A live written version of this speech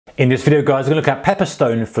In this video, guys, we're going to look at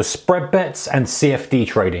Pepperstone for spread bets and CFD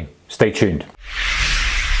trading. Stay tuned.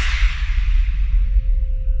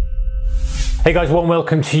 Hey guys, warm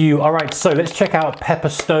welcome to you. All right, so let's check out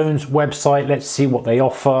Pepperstone's website. Let's see what they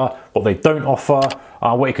offer, what they don't offer,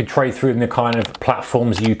 what you can trade through, and the kind of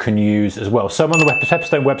platforms you can use as well. So I'm on the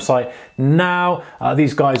Pepperstone website now.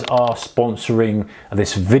 These guys are sponsoring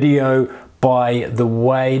this video, by the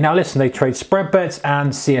way. Now listen, they trade spread bets and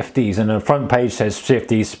CFDs, and the front page says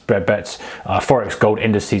CFDs, spread bets, Forex, gold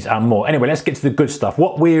indices, and more. Anyway, let's get to the good stuff.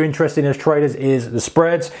 What we're interested in as traders is the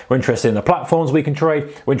spreads. We're interested in the platforms we can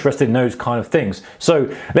trade. We're interested in those kind of things.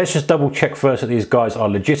 So let's just double check first that these guys are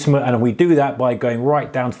legitimate, and we do that by going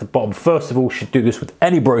right down to the bottom. First of all, you should do this with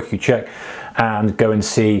any broker you check and go and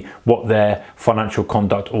see what their financial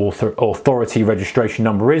conduct authority registration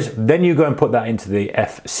number is. Then you go and put that into the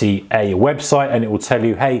FCA website, and it will tell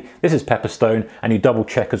you, hey, this is Pepperstone, and you double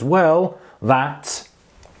check as well that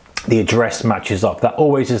the address matches up. That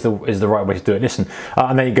always is the right way to do it. Listen,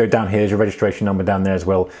 and then you go down here, there's your registration number down there as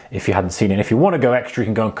well if you hadn't seen it. And if you want to go extra, you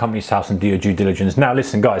can go on Companies House and do your due diligence. Now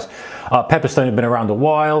listen guys, Pepperstone have been around a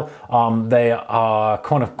while. They are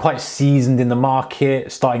kind of quite seasoned in the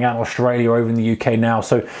market, starting out in Australia, over in the UK now.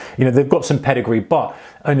 So, you know, they've got some pedigree, but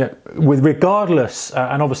with regardless,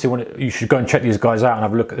 and obviously you should go and check these guys out and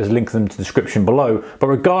have a look at, there's a link to them in the description below, but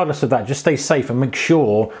regardless of that, just stay safe and make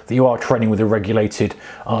sure that you are trading with a regulated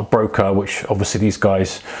broker, which obviously these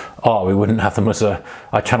guys are. We wouldn't have them as a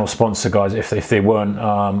channel sponsor, guys, if they weren't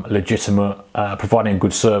legitimate, providing a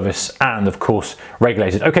good service, and of course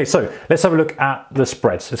regulated. Okay, so let's have a look at the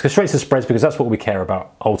spreads. Let's go straight to the spreads because that's what we care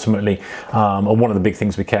about ultimately, or one of the big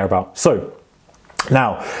things we care about. So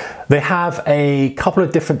now, they have a couple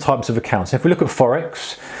of different types of accounts. If we look at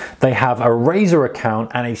Forex, they have a Razor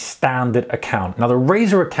account and a standard account. Now, the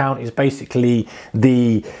Razor account is basically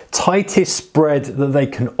the tightest spread that they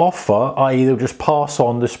can offer, i.e. they'll just pass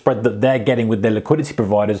on the spread that they're getting with their liquidity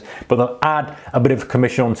providers, but they'll add a bit of a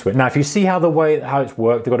commission onto it. Now, if you see how it's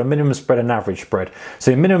worked, they've got a minimum spread and average spread.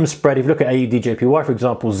 So your minimum spread, if you look at AED/JPY, for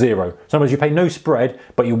example, 0. Sometimes you pay no spread,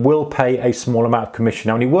 but you will pay a small amount of commission.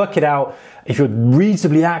 Now, when you work it out, if you're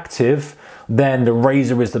reasonably active, then the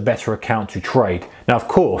Razor is the better account to trade. Now, of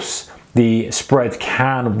course, the spread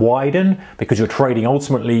can widen because you're trading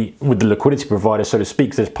ultimately with the liquidity provider, so to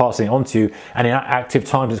speak, so it's passing it on to you, and in active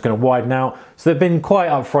times it's going to widen out. So they've been quite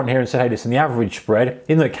upfront here and said, hey, listen, the average spread,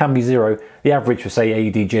 even though it can be 0, the average for, say,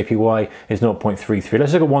 AED/JPY is 0.33.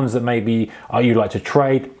 Let's look at ones that maybe you'd like to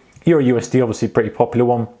trade. Euro USD, obviously a pretty popular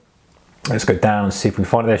one. Let's go down and see if we can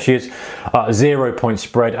find it. There she is. 0 point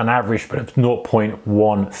spread, an average spread of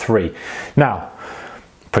 0.13. Now,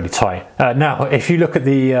 pretty tight. Now, if you look at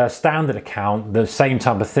the standard account, the same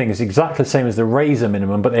type of thing is exactly the same as the Razor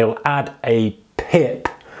minimum, but they'll add a pip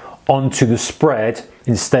onto the spread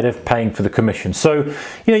instead of paying for the commission. So,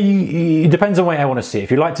 you know, it depends on what I want to see. If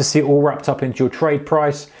you like to see it all wrapped up into your trade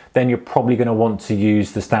price, then you're probably going to want to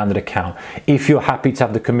use the standard account. If you're happy to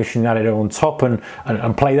have the commission added on top and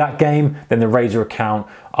play that game, then the Razor account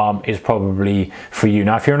is probably for you.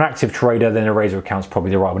 Now, if you're an active trader, then the Razor account is probably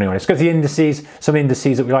the right one anyway. Let's go to the indices. Some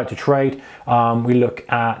indices that we like to trade. We look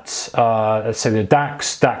at, let's say the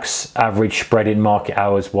DAX. DAX average spread in market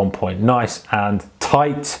hours, 1 point. Nice and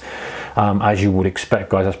tight, as you would expect,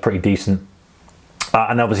 guys. That's pretty decent.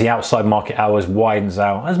 And obviously outside market hours widens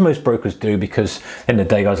out, as most brokers do, because in the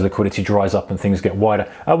day, guys, liquidity dries up and things get wider.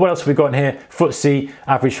 What else have we got in here? FTSE,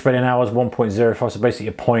 average spread in hours, 1.05, so basically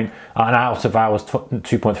a point, and out of hours,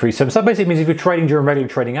 2.37. So that basically means if you're trading during regular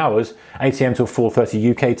trading hours, 8 AM till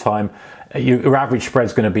 4:30 UK time, your average spread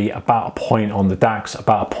is going to be about a point on the DAX,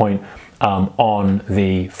 about a point on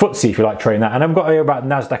the FTSE, if you like trading that. And I've got here about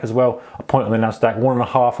NASDAQ as well, a point on the NASDAQ,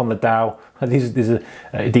 1.5 on the Dow. These are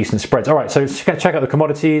decent spreads. All right, so check out the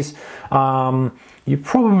commodities. You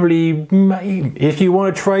probably, if you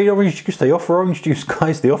want to trade orange juice, they offer orange juice,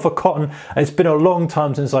 guys. They offer cotton. It's been a long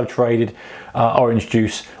time since I've traded orange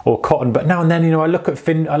juice or cotton, but now and then, you know, I look at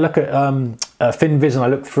Finviz and I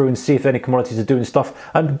look through and see if any commodities are doing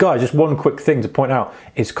stuff. And guys, just one quick thing to point out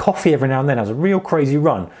is coffee every now and then has a real crazy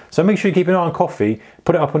run. So make sure you keep an eye on coffee.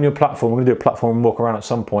 Put it up on your platform. We're going to do a platform and walk around at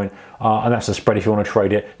some point, and that's the spread if you want to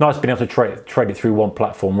trade it. Nice being able to trade it through one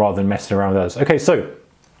platform rather than messing around with others. Okay, so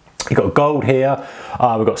you've got gold here,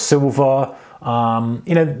 we've got silver.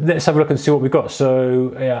 You know, let's have a look and see what we've got. So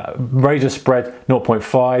Razor spread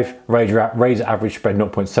 0.5, Razor average spread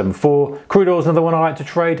 0.74. Crude oil is another one I like to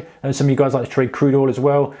trade, and some of you guys like to trade crude oil as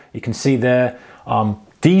well. You can see there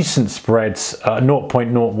decent spreads,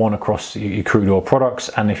 0.01 across your crude oil products.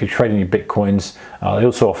 And if you're trading your Bitcoins, they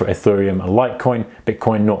also offer Ethereum and Litecoin.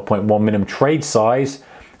 Bitcoin 0.1 minimum trade size,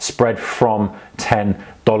 spread from 10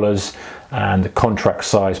 and the contract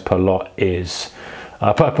size per lot is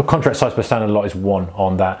per contract size per standard lot is 1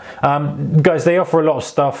 on that. Guys, they offer a lot of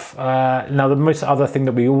stuff. Now, the most other thing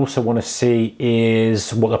that we also want to see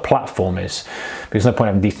is what the platform is, because no point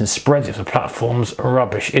having decent spreads if the platform's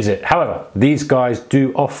rubbish, is it? However, these guys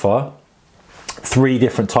do offer 3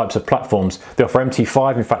 different types of platforms. They offer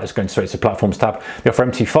MT5, in fact, let's go straight to the platforms tab. They offer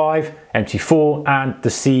MT5, MT4, and the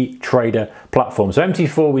C Trader platform. So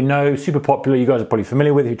MT4, we know, super popular, you guys are probably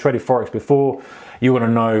familiar with. If you traded Forex before, you want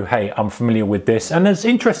to know, hey, I'm familiar with this. And there's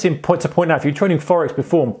interesting point to point out, if you're trading Forex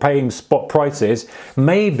before and paying spot prices,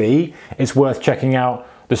 maybe it's worth checking out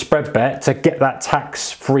the spread bet to get that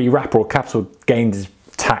tax-free wrapper or capital gains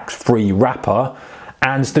tax-free wrapper,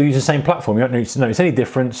 and still use the same platform. You don't notice any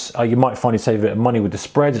difference. You might find you save a bit of money with the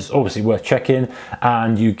spreads. It's obviously worth checking,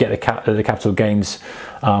 and you get the capital gains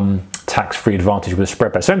tax-free advantage with the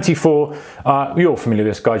spread bet. So MT4, you're all familiar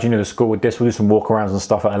with this, guys. You know the score with this. We'll do some walkarounds and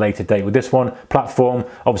stuff at a later date with this one. Platform,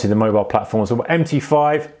 obviously the mobile platform. So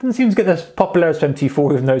MT5 doesn't seem to get as popular as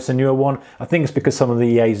MT4, even though it's a newer one. I think it's because some of the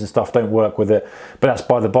EAs and stuff don't work with it, but that's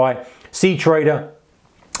by the by. C Trader,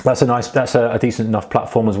 that's a decent enough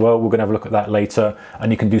platform as well. We're going to have a look at that later,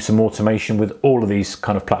 and you can do some automation with all of these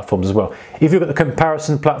kind of platforms as well. If you've got the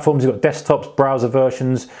comparison platforms, you've got desktops, browser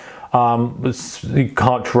versions. You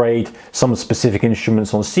can't trade some specific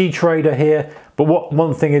instruments on C Trader here, but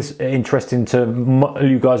one thing is interesting to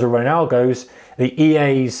you guys who are running algos, the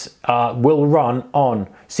EAs will run on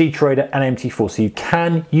C Trader and MT4, so you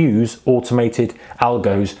can use automated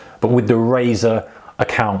algos, but with the Razor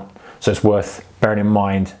account. So it's worth bearing in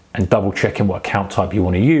mind and double checking what account type you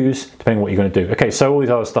want to use, depending on what you're going to do. Okay, so all these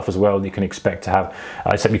other stuff as well that you can expect to have,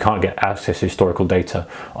 except you can't get access to historical data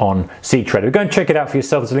on C Trader. Go and check it out for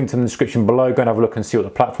yourself. There's a link in the description below. Go and have a look and see what the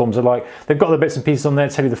platforms are like. They've got the bits and pieces on there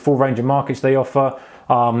to tell you the full range of markets they offer.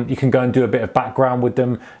 You can go and do a bit of background with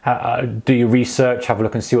them, do your research, have a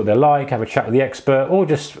look and see what they're like, have a chat with the expert, or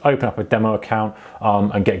just open up a demo account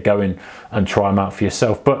and get going and try them out for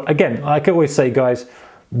yourself. But again, like I always say, guys,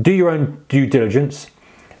 do your own due diligence.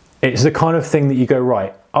 It's the kind of thing that you go,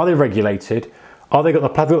 right, are they regulated? Have they got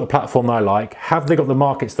the platform that I like? Have they got the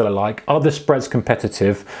markets that I like? Are the spreads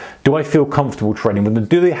competitive? Do I feel comfortable trading with them?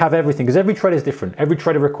 Do they have everything? Because every trader is different. Every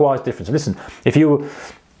trader requires different. So listen, if you're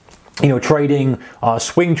trading,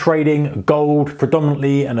 swing trading, gold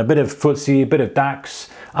predominantly, and a bit of FTSE, a bit of DAX,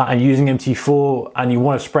 and using MT4, and you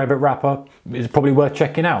want a spread bet wrapper, it's probably worth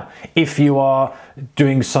checking out. If you are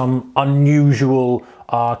doing some unusual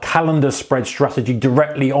calendar spread strategy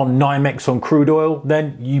directly on NYMEX on crude oil,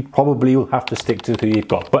 then you probably will have to stick to who you've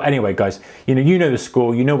got. But anyway, guys, you know the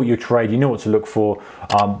score, you know what you trade, you know what to look for.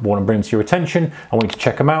 Want to bring them to your attention. I want you to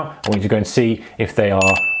check them out. I want you to go and see if they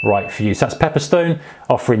are right for you. So that's Pepperstone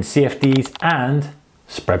offering CFDs and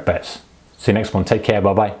spread bets. See you next one. Take care.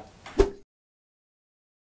 Bye bye.